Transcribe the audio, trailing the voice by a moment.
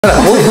ただ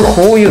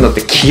こういうのっ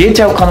て消えち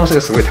ゃう可能性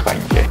がすごい高い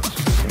んで、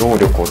労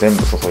力を全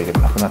部注いでも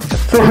なくなっちゃっ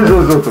て、そう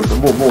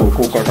もう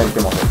公開され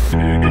てませ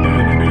ん。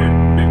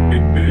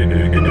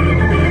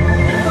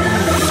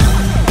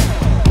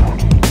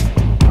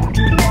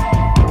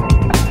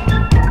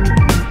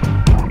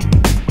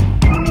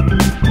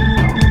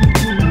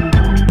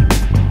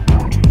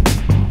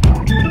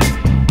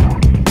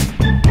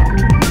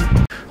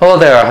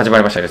では始ま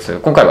りましたです。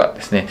今回は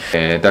ですね、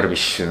ダルビッ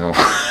シュの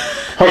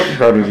はい、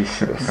ダルビッ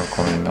シュです。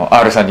この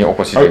R さんにお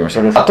越しいただきまし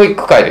た。はい、トイッ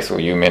ク界ですご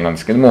い有名なんで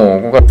すけども、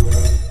今回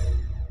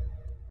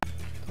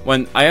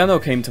When Ayano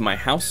came to my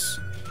house,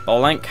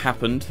 blank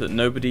happened that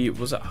nobody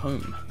was at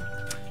home.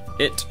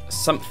 It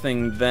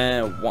something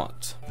there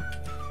what?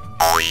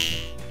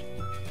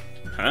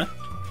 Huh?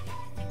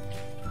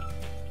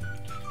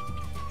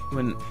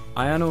 When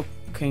Ayano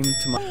came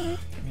to my...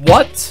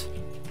 What?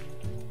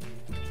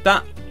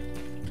 That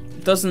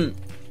doesn't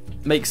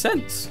make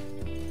sense.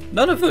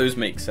 None of those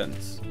make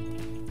sense.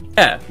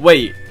 Yeah,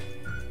 wait.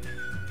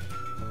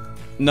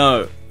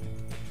 No.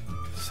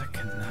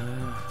 Second.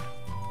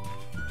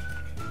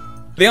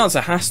 The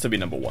answer has to be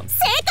number one.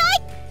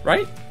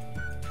 Right?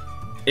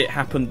 It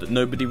happened that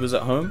nobody was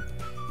at home?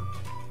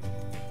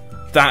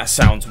 That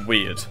sounds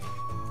weird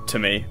to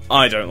me.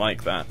 I don't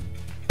like that.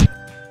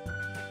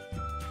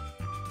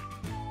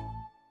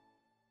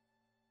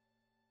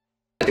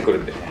 てくる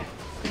んでね。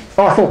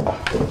あ、そうか。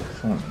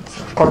そうなんです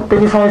よ。勝手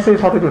に再生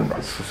されるんだ。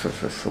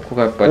そこ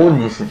がやっぱりオン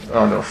にス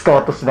タ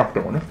ートしなくて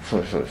もね。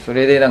そ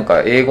れでなん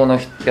か英語の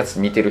やつ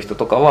見てる人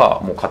とか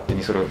はもう勝手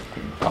にそれを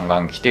ガンガ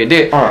ン来て、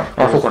で、そ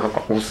う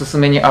かおすす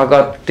めに上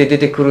がって出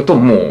てくると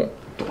もう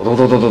ド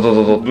ド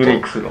とブレ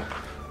イクする。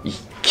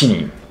一気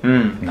に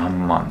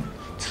何万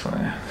ですよ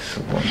ね。す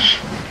ごいな。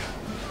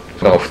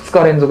だから2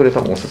日連続で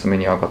多分おすすめ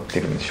に上がって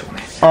るんでしょう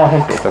ね。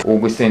本当。大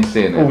口先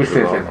生のやつ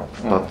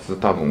が2つ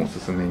多分おす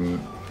すめに。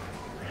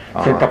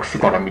選択肢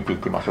から見てい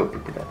きましょうって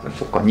言ってたやつ。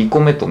そっか、2個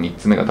目と3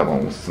つ目が多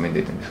分おすすめに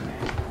出てるんですよね。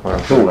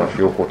そうだ、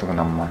両方とも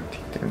何万って言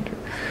ってるんで、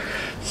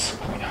す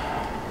ごいな。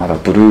まだ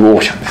ブルーオ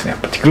ーシャンですね、やっ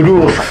ぱり。ブル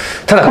ーオーシ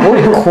ャン。ただ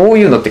こう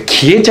いうのって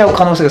消えちゃう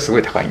可能性がすご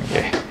い高いん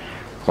で、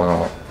こ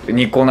の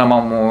ニコ生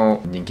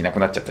も人気な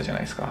くなっちゃったじゃな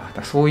いですか。だか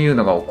らそういう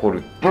のが起こる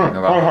っていう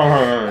の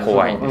が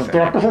怖いんですよね。プ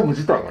ラットフォーム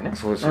自体がね。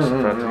そうプラットフ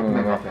ォー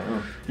ムが。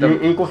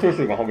英語生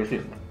成が激しい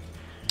よね。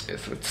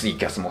ツイ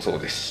キャスもそう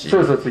ですし、ツ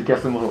イキャ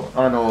スも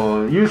そ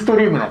う、ユースト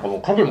リームなんかも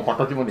影も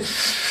形もね、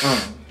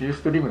ユー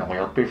ストリームなんか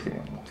やってる人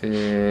ね。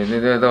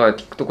だから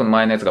TikTok の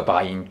前のやつが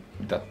バイン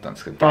だったんで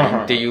すけど、バイン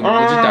っていう文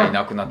字自体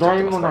なくなっちゃっ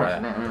てますか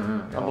らね。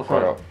だか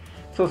ら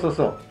そう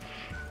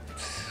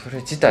そ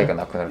れ自体が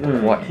なくなると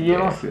怖いんで、消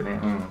えますよね。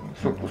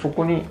そ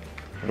こに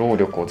労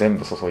力を全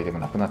部注いでも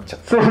なくなっちゃっ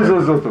て、そう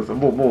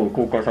もう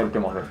公開されて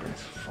ませんっ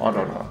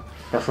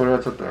て。それは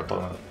ちょっとやっぱ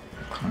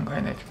考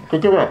えないと。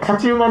結局は勝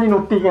ち馬に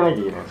乗っていかなき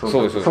ゃいけない。そ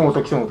うです。その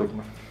時の。そうな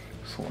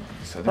ん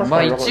ですよ。ま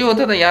あ一応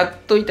ただやっ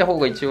といた方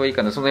が一応いい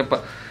かな。そのやっ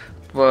ぱ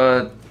そ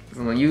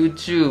の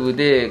YouTube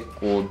で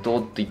こうドー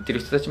ッと言って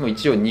る人たちも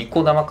一応ニ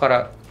コ生か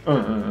ら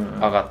上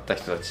がった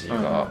人たち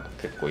が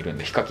結構いるん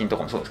で、ヒカキンと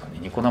かもそうですからね。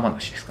ニコ生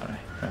主ですからね。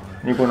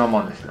ニコ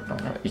生主だっ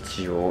たね。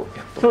一応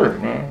やっと。そうです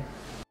ね。